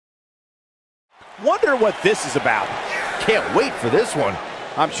Wonder what this is about. Can't wait for this one.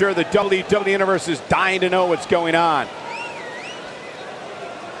 I'm sure the WWE Universe is dying to know what's going on.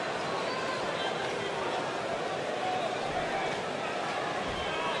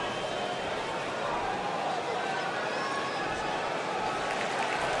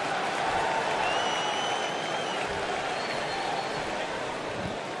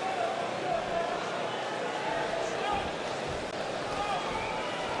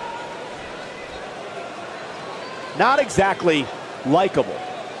 Not exactly likable.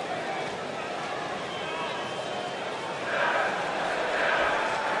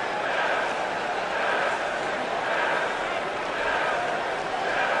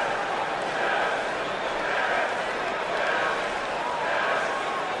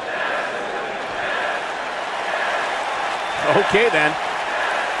 Okay, then.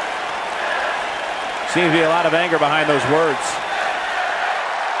 Seems to be a lot of anger behind those words.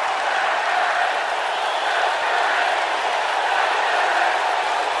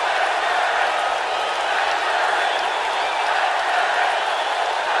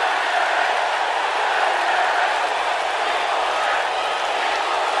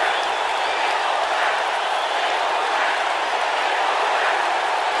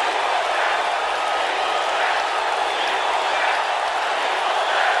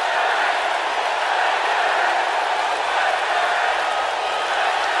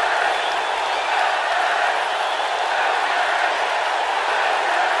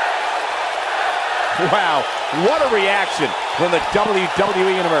 Wow, what a reaction from the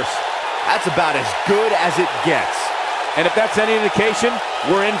WWE Universe. That's about as good as it gets. And if that's any indication,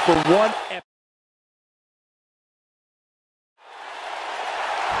 we're in for one.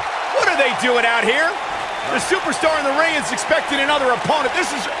 What are they doing out here? The superstar in the ring is expecting another opponent.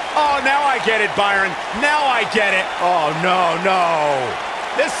 This is... Oh, now I get it, Byron. Now I get it. Oh, no, no.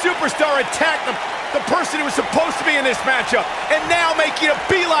 This superstar attacked the person who was supposed to be in this matchup, and now making a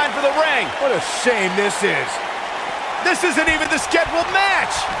beeline for the ring. What a shame this is. This isn't even the scheduled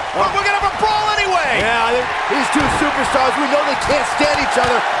match. But we're gonna have a brawl anyway. Yeah, these two superstars, we know they can't stand each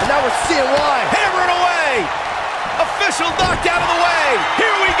other, and now we're seeing why. Hammering away. Official knocked out of the way.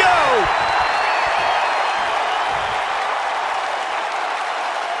 Here we go.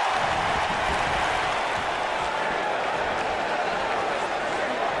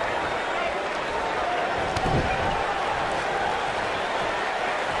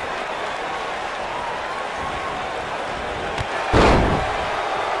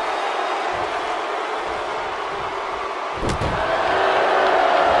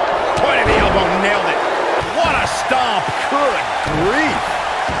 Good grief.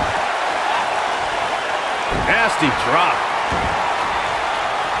 Nasty drop.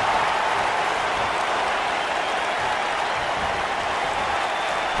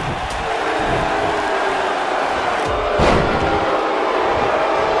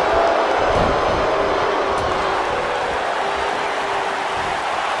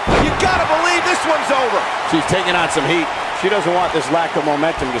 You gotta believe this one's over. She's taking on some heat. She doesn't want this lack of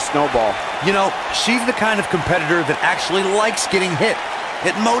momentum to snowball. You know, she's the kind of competitor that actually likes getting hit.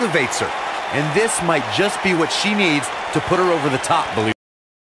 It motivates her. And this might just be what she needs to put her over the top, believe.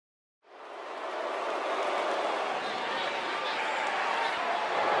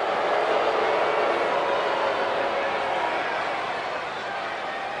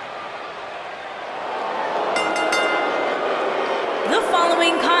 The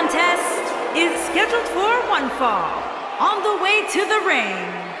following contest is scheduled for one fall. On the way to the ring,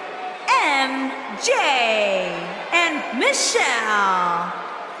 MJ and Michelle.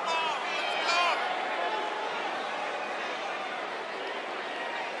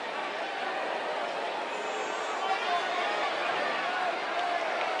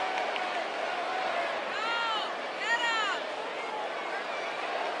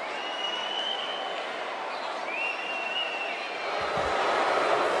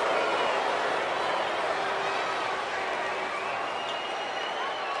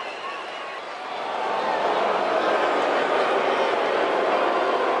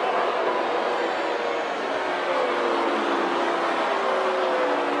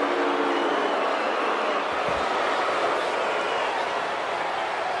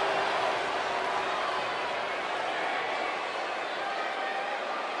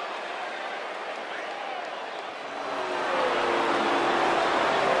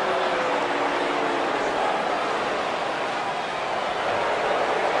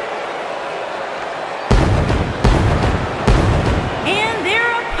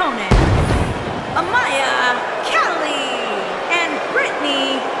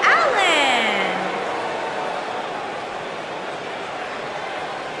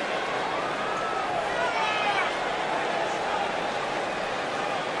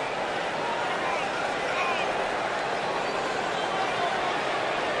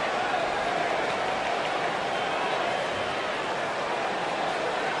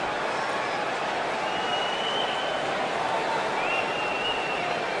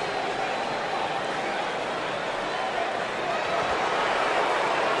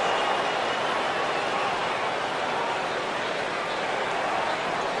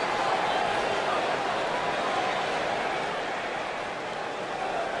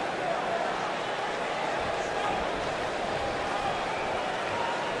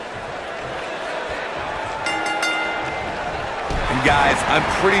 guys. I'm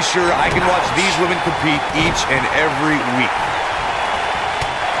pretty sure I can watch these women compete each and every week.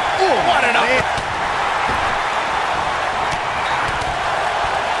 Oh, what an up!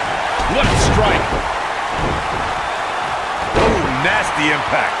 What a strike! Oh, nasty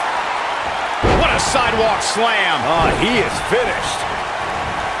impact. What a sidewalk slam! Oh, he is finished.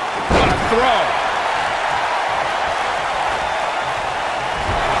 What a throw!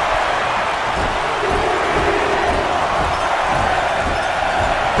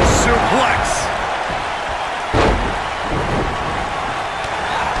 Suplex.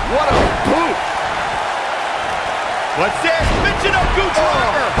 What a boot. What's this? Mention of Gooch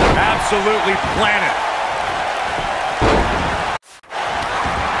driver! Absolutely planet.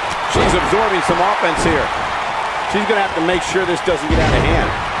 She's absorbing some offense here. She's going to have to make sure this doesn't get out of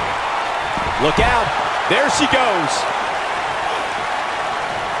hand. Look out. There she goes.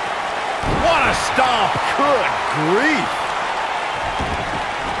 What a stomp. Good grief.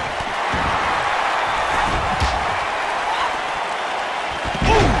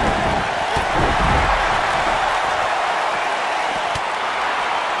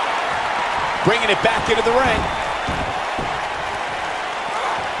 Bringing it back into the ring.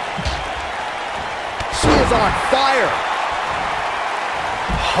 She is on fire.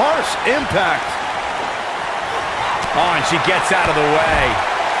 Harsh impact. Oh, and she gets out of the way.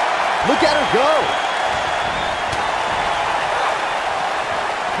 Look at her go.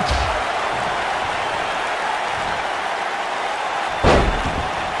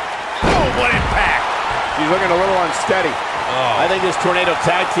 Oh, what impact. She's looking a little unsteady. I think this tornado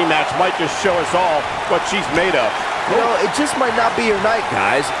tag team match might just show us all what she's made of. You know, it just might not be your night,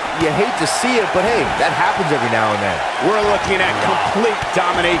 guys. You hate to see it, but hey, that happens every now and then. We're looking at complete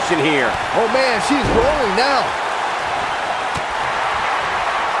domination here. Oh man, she's rolling now.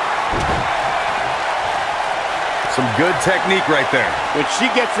 Some good technique right there. When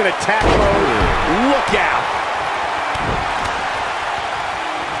she gets in attack mode, look out.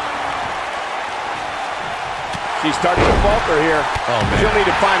 She's starting to falter here. Oh, man. She'll need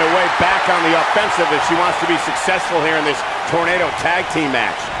to find a way back on the offensive if she wants to be successful here in this tornado tag team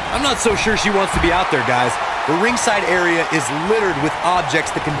match. I'm not so sure she wants to be out there, guys. The ringside area is littered with objects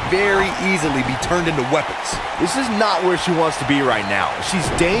that can very easily be turned into weapons. This is not where she wants to be right now. She's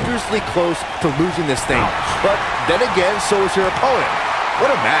dangerously close to losing this thing. But then again, so is her opponent. What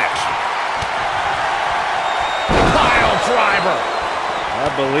a match. Pile driver. I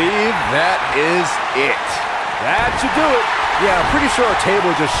believe that is it. That should do it. Yeah, I'm pretty sure our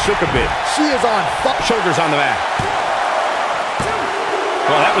table just shook a bit. She is on Shoulders on the mat.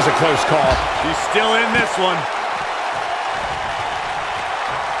 Well, that was a close call. She's still in this one.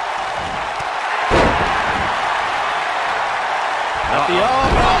 Oh,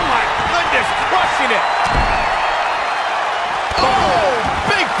 my goodness, crushing it. Oh,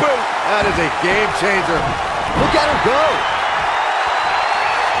 big boot. That is a game changer. Look at her go.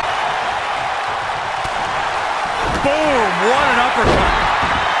 Boom! What an uppercut.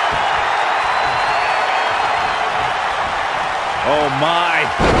 Oh, my.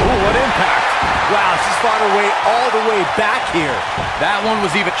 Ooh, what impact. Wow, she's fought her way all the way back here. That one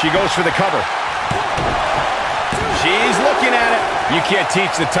was even. She goes for the cover. She's looking at it. You can't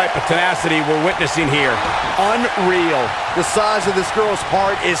teach the type of tenacity we're witnessing here. Unreal. The size of this girl's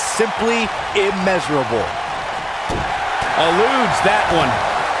heart is simply immeasurable. Eludes that one.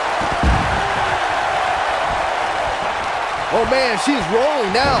 Oh, man, she's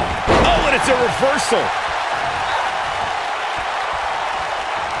rolling now. Oh, and it's a reversal.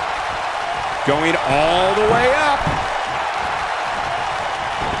 Going all the way up.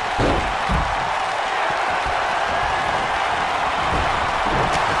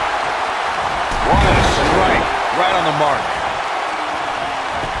 What a strike. Right on the mark.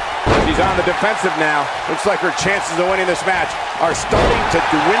 She's on the defensive now. Looks like her chances of winning this match are starting to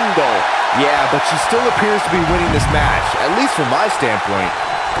dwindle. Yeah, but she still appears to be winning this match, at least from my standpoint.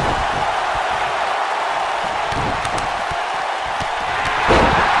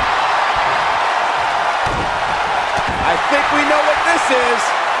 I think we know what this is.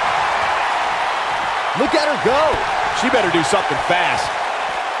 Look at her go. She better do something fast.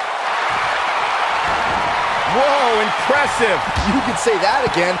 Whoa, impressive. You can say that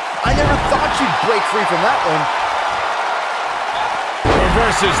again. I never thought she'd break free from that one.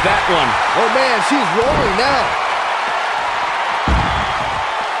 Reverses that one. Oh, man, she's rolling now.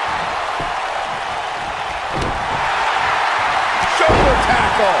 Shoulder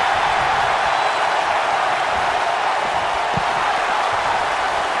tackle.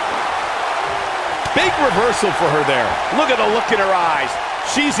 Big reversal for her there. Look at the look in her eyes.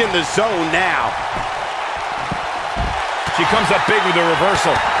 She's in the zone now. She She comes up big with a reversal.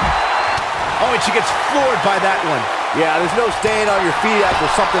 Oh, and she gets floored by that one. Yeah, there's no staying on your feet after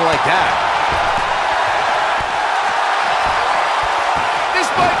something like that. This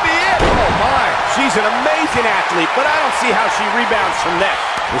might be it. Oh, my. She's an amazing athlete, but I don't see how she rebounds from this.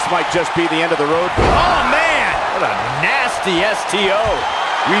 This might just be the end of the road. Oh, man. What a nasty STO.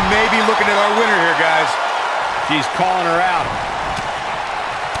 We may be looking at our winner here, guys. She's calling her out.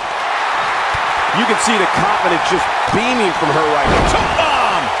 You can see the confidence just beaming from her right now. Choke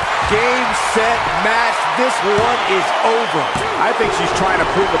bomb. Game, set, match. This one is over. I think she's trying to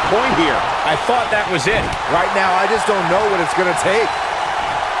prove a point here. I thought that was it. Right now, I just don't know what it's going to take.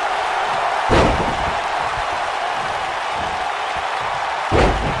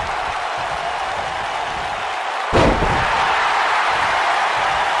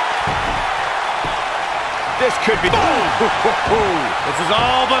 This could be... This is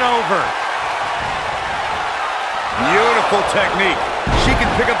all but over. Beautiful technique. She can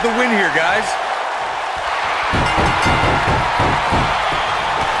pick up the win here, guys.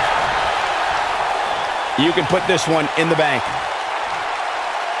 You can put this one in the bank.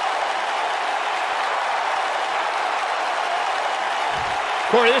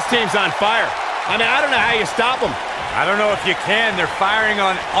 Corey, this team's on fire. I mean, I don't know how you stop them. I don't know if you can. They're firing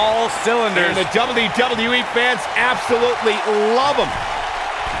on all cylinders. And the WWE fans absolutely love them.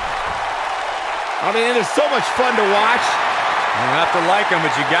 I mean, it is so much fun to watch. You don't have to like them,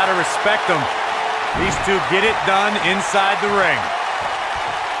 but you got to respect them. These two get it done inside the ring.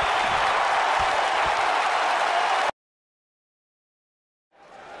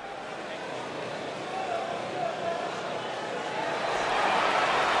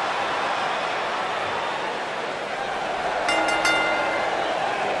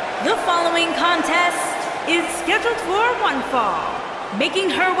 The following contest is scheduled for one fall.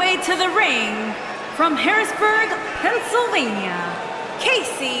 Making her way to the ring from Harrisburg, Pennsylvania,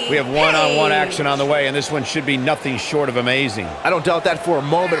 Kacey. We have one-on-one action on the way, and this one should be nothing short of amazing. I don't doubt that for a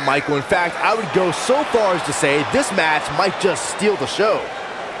moment, Michael. In fact, I would go so far as to say this match might just steal the show.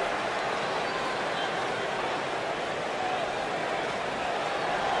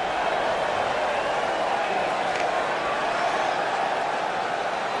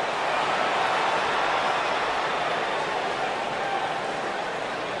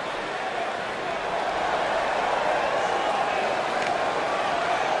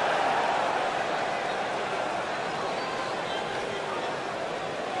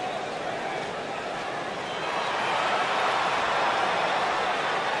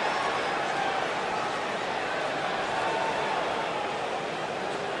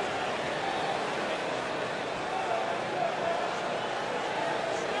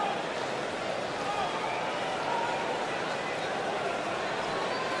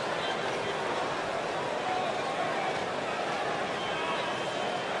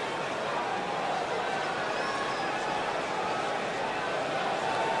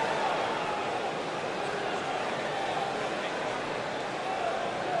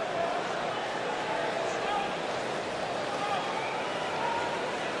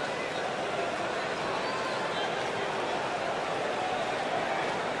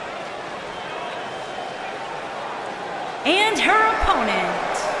 And her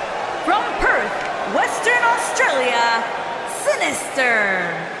opponent, from Perth, Western Australia,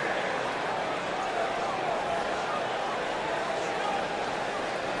 Sinister.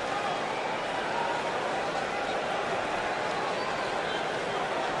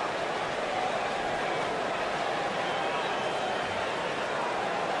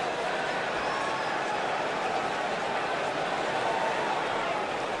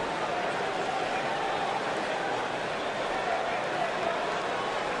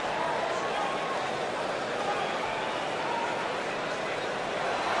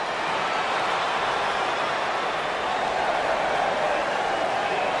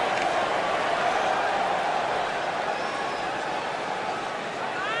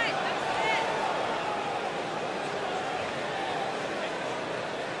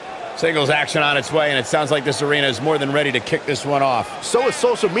 Singles action on its way, and it sounds like this arena is more than ready to kick this one off. So is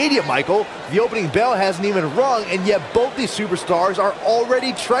social media, Michael. The opening bell hasn't even rung, and yet both these superstars are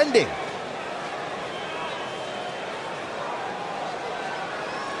already trending.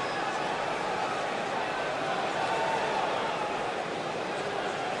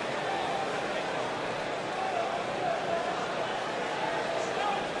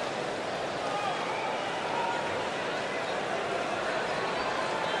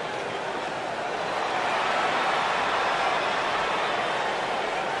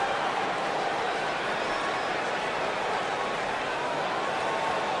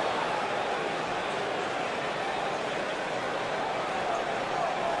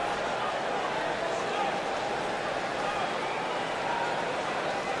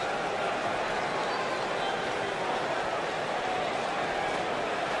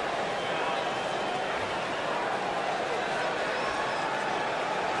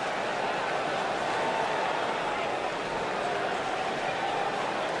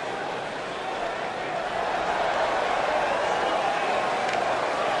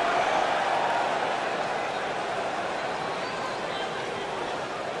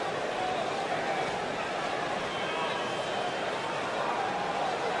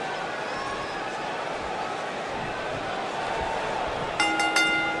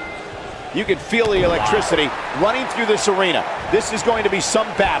 You can feel the electricity running through this arena. This is going to be some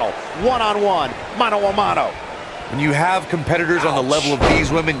battle. One-on-one, mano-a-mano. When you have competitors on the level of these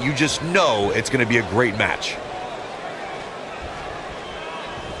women, you just know it's going to be a great match.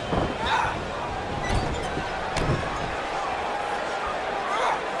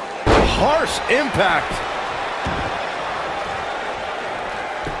 Harsh impact.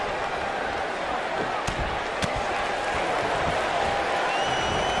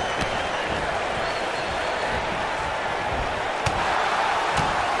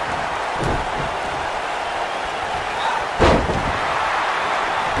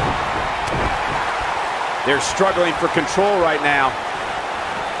 They're struggling for control right now.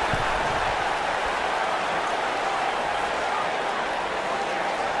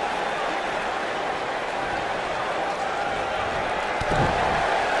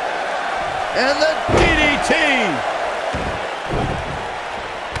 And the DDT!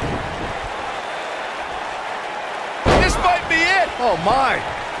 This might be it! Oh my!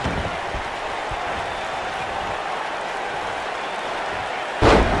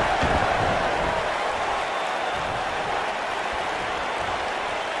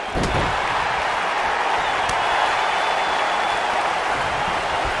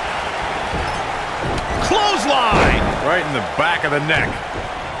 Clothesline! Right in the back of the neck.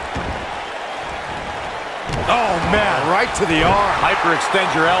 Oh, man, right to the arm.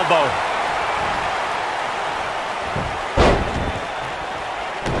 Hyperextend your elbow.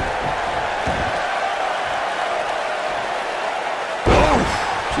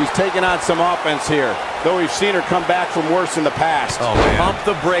 She's taking on some offense here, though we've seen her come back from worse in the past. Oh, man. Pump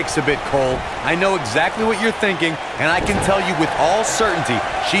the brakes a bit, Cole. I know exactly what you're thinking, and I can tell you with all certainty,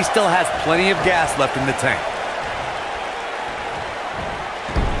 she still has plenty of gas left in the tank.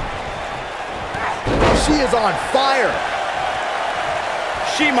 She is on fire.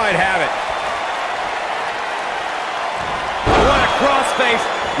 She might have it. What a crossface.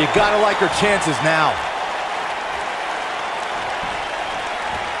 You gotta like her chances now.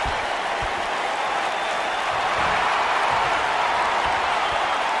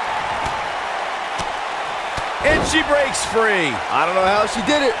 And she breaks free. I don't know how she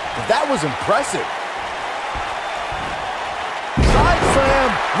did it, but that was impressive. Side slam.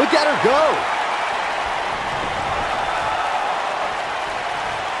 Look at her go.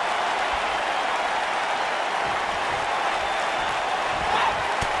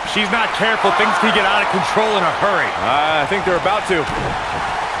 She's not careful. Things can get out of control in a hurry. I think they're about to.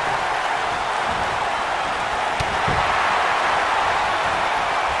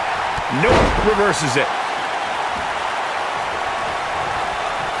 Nope, reverses it.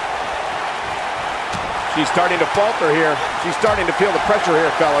 She's starting to falter here. She's starting to feel the pressure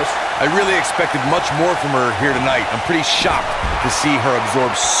here, fellas. I really expected much more from her here tonight. I'm pretty shocked to see her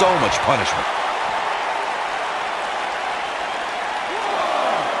absorb so much punishment.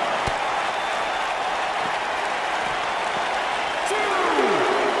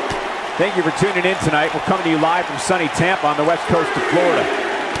 Thank you for tuning in tonight. We're coming to you live from sunny Tampa on the west coast of Florida.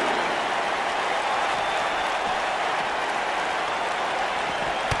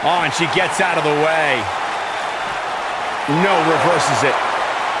 Oh, and she gets out of the way. No, reverses it.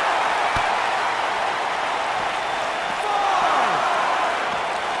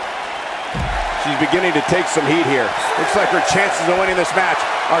 She's beginning to take some heat here. Looks like her chances of winning this match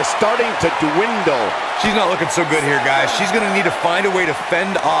are starting to dwindle. She's not looking so good here, guys. She's going to need to find a way to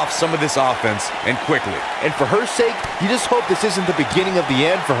fend off some of this offense, and quickly. And for her sake, you just hope this isn't the beginning of the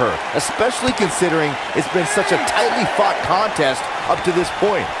end for her, especially considering it's been such a tightly fought contest up to this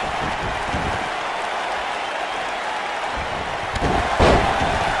point.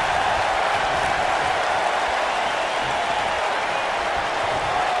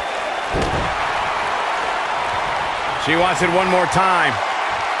 She wants it one more time.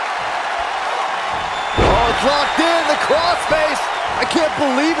 Oh, it's locked in, the crossface. I can't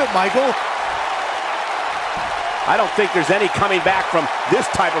believe it, Michael. I don't think there's any coming back from this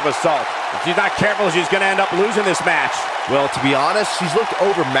type of assault. If she's not careful, she's going to end up losing this match. Well, to be honest, she's looked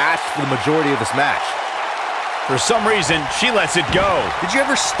overmatched for the majority of this match. For some reason, she lets it go. Did you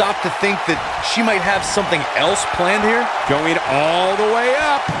ever stop to think that she might have something else planned here? Going all the way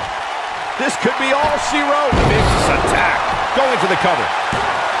up. This could be all she wrote. Vicious attack. Going for the cover.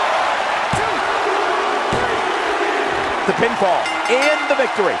 The pinfall and the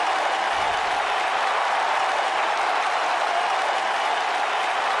victory.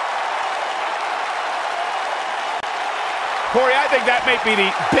 Corey, I think that may be the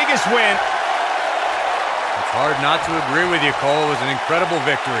biggest win. It's hard not to agree with you, Cole. It was an incredible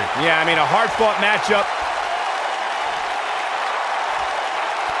victory. Yeah, I mean, a hard-fought matchup.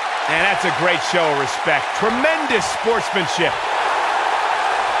 And that's a great show of respect. Tremendous sportsmanship.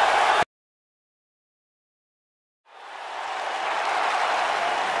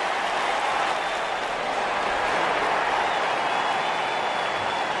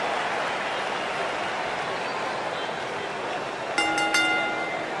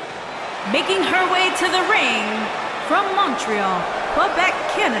 Making her way to the ring from Montreal, Quebec,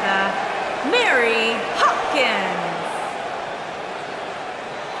 Canada, Mary Hopkins.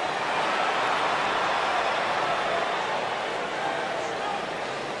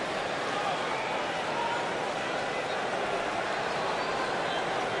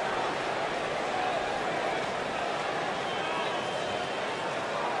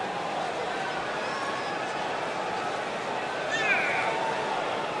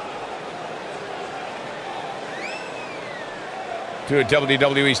 Two of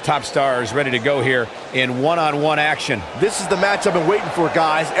WWE's top stars ready to go here in one-on-one action. This is the match I've been waiting for,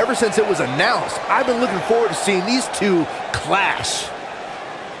 guys. Ever since it was announced, I've been looking forward to seeing these two clash.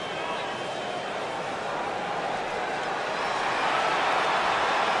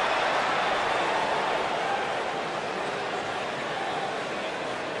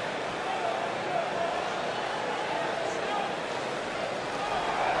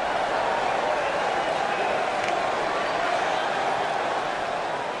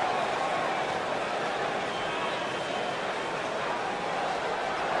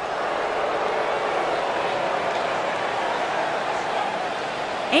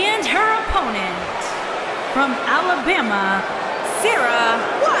 And her opponent, from Alabama, Sarah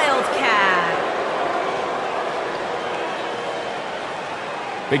Wildcat.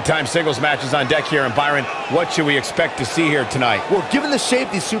 Big-time singles matches on deck here, and Byron, what should we expect to see here tonight? Well, given the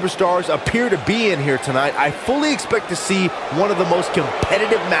shape these superstars appear to be in here tonight, I fully expect to see one of the most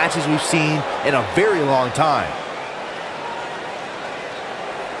competitive matches we've seen in a very long time.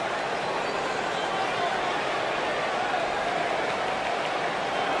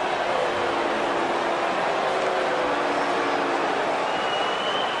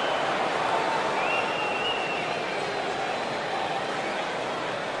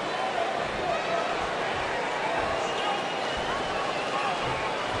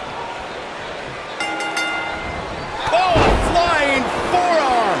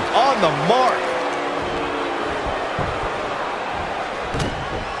 The mark.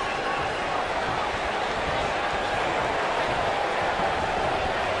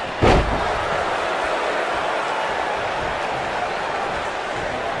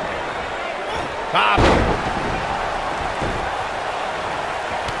 Pop.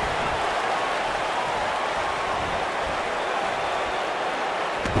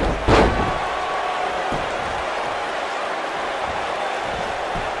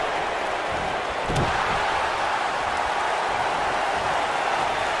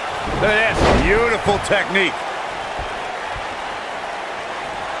 Look at this. Beautiful technique.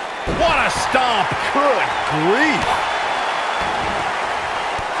 What a stomp. Good grief.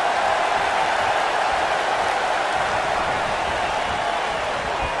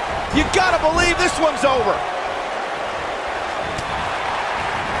 You gotta believe this one's over.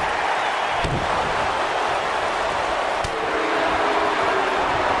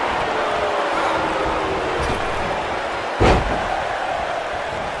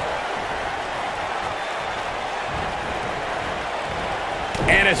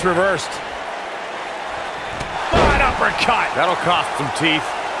 And it's reversed. Oh, an uppercut. That'll cost some teeth.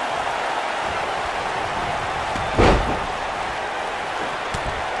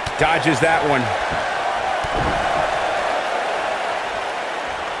 Dodges that one.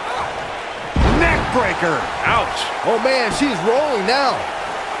 Neck breaker. Ouch. Oh, man, she's rolling now.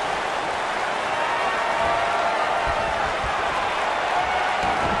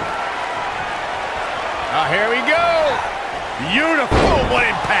 Oh, here we go. Beautiful. What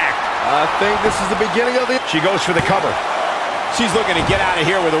impact. I think this is the beginning of the... She goes for the cover. She's looking to get out of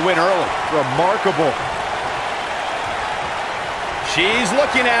here with a win early. Remarkable. She's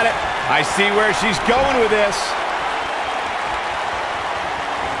looking at it. I see where she's going with this.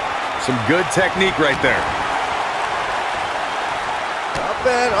 Some good technique right there. Up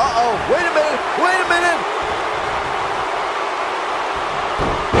and, uh-oh, wait a minute, wait a minute.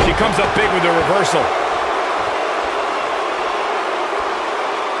 She comes up big with the reversal.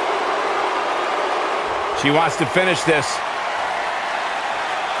 She wants to finish this.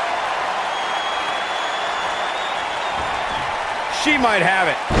 She might have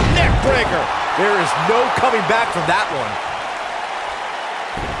it. Neck breaker. There is no coming back from that one.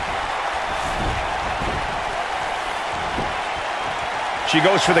 She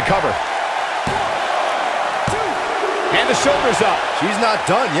goes for the cover. And the shoulders up. She's not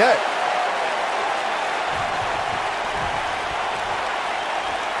done yet.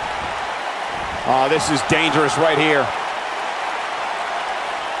 Oh, this is dangerous right here.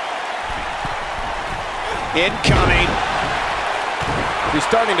 Incoming. He's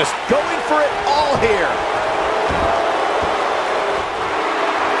starting to going for it all here.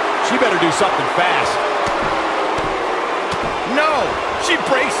 She better do something fast. No, she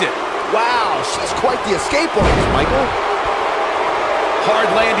breaks it. Wow, she's quite the escape artist, Michael.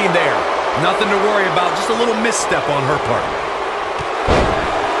 Hard landing there. Nothing to worry about, just a little misstep on her part.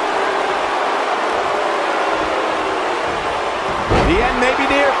 The end may be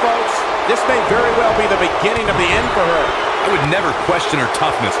near, folks. This may very well be the beginning of the end for her. I would never question her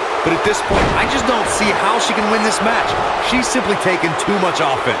toughness, but at this point, I just don't see how she can win this match. She's simply taken too much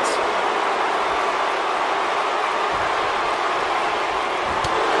offense.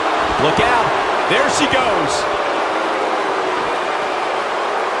 Look out. There she goes.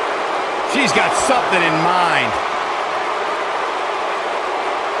 She's got something in mind.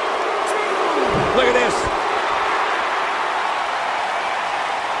 Look at this.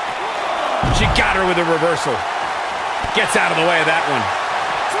 She got her with a reversal. Gets out of the way of that one.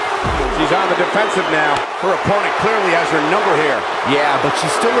 She's on the defensive now. Her opponent clearly has her number here. Yeah, but she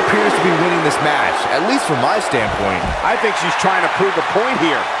still appears to be winning this match, at least from my standpoint. I think she's trying to prove a point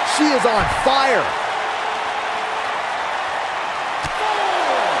here. She is on fire.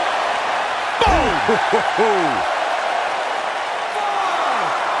 Boom!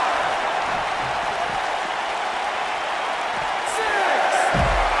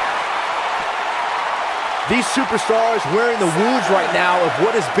 These superstars wearing the wounds right now of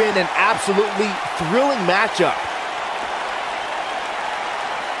what has been an absolutely thrilling matchup.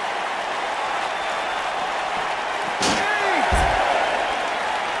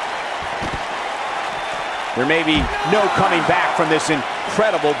 There may be no coming back from this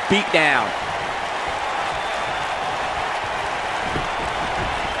incredible beatdown.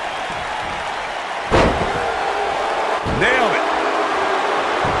 Nailed it.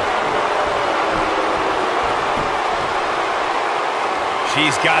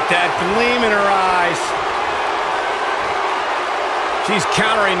 She's got that gleam in her eyes. She's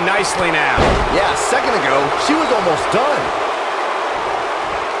countering nicely now. Yeah, a second ago, she was almost done.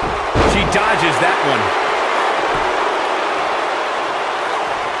 She dodges that one.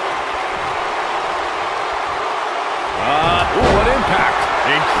 Ooh, what impact.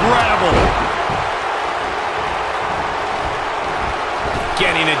 Incredible.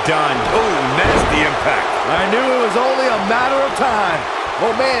 Getting it done. Ooh, nasty impact. I knew it was only a matter of time.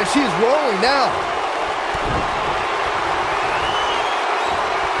 Oh, man, she's rolling now.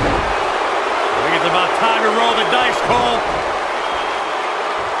 I think it's about time to roll the dice, Cole.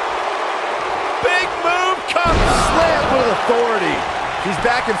 Big move comes. Slam with authority. She's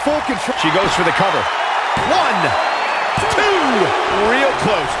back in full control. She goes for the cover. 1, 2. Real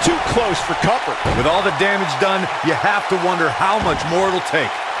close. Too close for comfort. With all the damage done, you have to wonder how much more it'll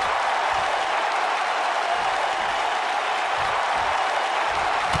take.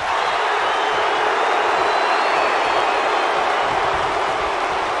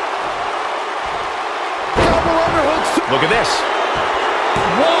 Look at this.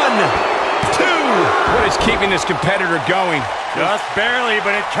 1, 2. What is keeping this competitor going? Just barely,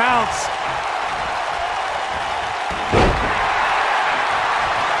 but it counts.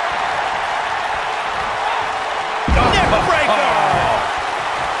 Neckbreaker!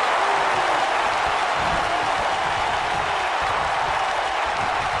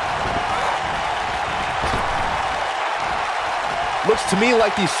 Looks to me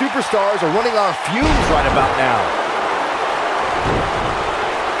like these superstars are running on fumes right about now.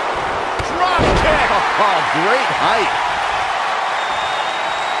 Drop kick! Oh, great height.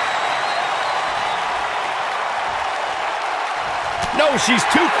 No, she's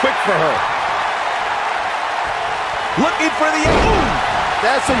too quick for her. Looking for the... Ooh!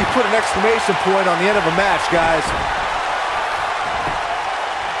 That's how you put an exclamation point on the end of a match, guys.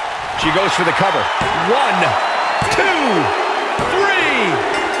 She goes for the cover. 1, 2... 3!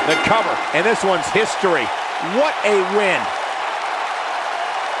 The cover, and this one's history. What a win.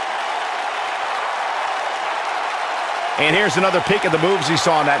 And here's another peek at the moves he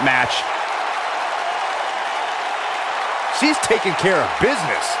saw in that match. She's taking care of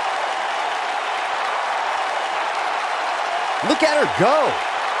business. Look at her go.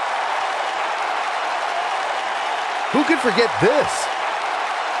 Who could forget this?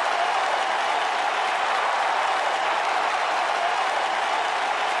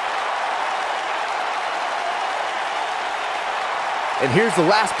 And here's the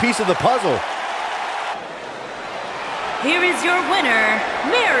last piece of the puzzle. here is your winner,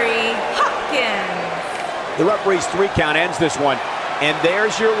 Mary Hopkins. The referee's 3 count ends this one. And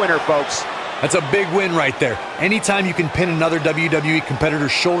there's your winner, folks. That's a big win right there. Anytime you can pin another WWE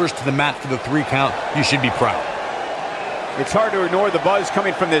competitor's shoulders to the mat for the 3 count, you should be proud. It's hard to ignore the buzz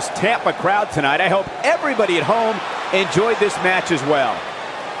coming from this Tampa crowd tonight. I hope everybody at home enjoyed this match as well.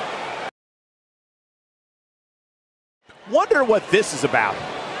 Wonder what this is about.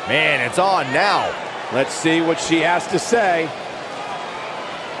 Man, it's on now. Let's see what she has to say.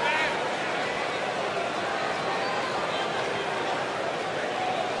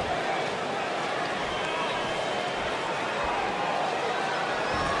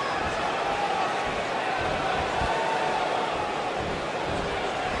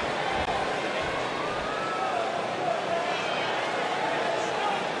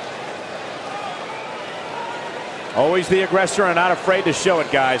 Always the aggressor and not afraid to show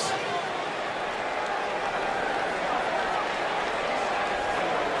it, guys.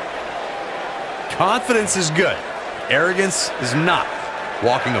 Confidence is good. Arrogance is not.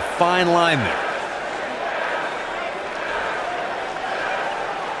 Walking a fine line there.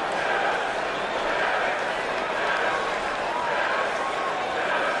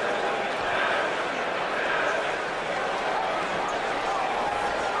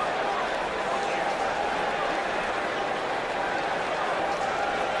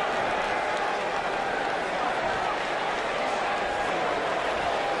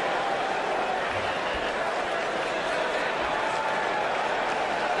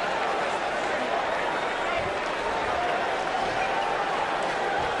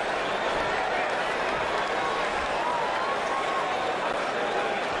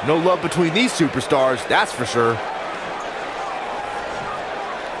 No love between these superstars, that's for sure.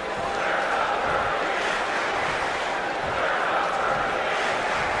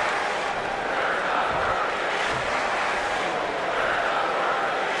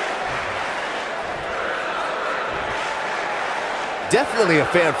 Definitely a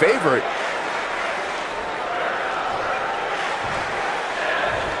fan favorite.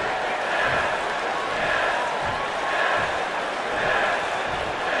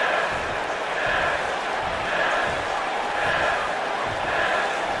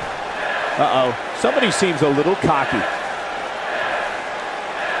 Uh-oh, somebody seems a little cocky.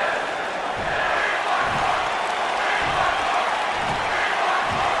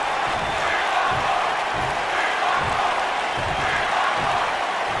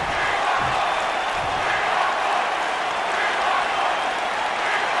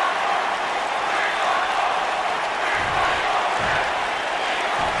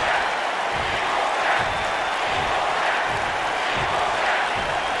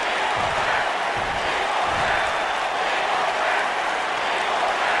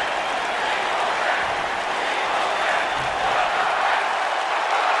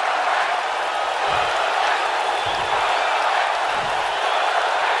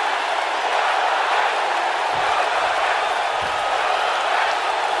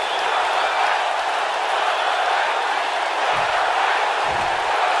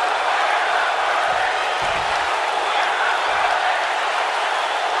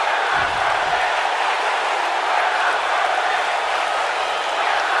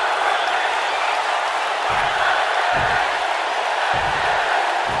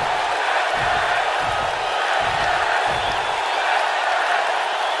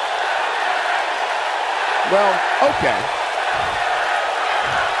 Well, okay.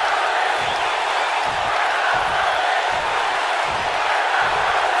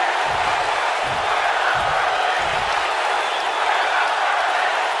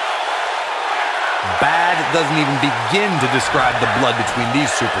 Bad doesn't even begin to describe the blood between these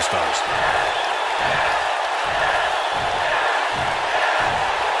superstars.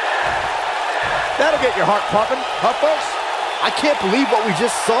 That'll get your heart pumping, huh, folks? I can't believe what we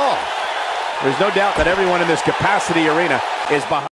just saw. There's no doubt that everyone in this capacity arena is behind.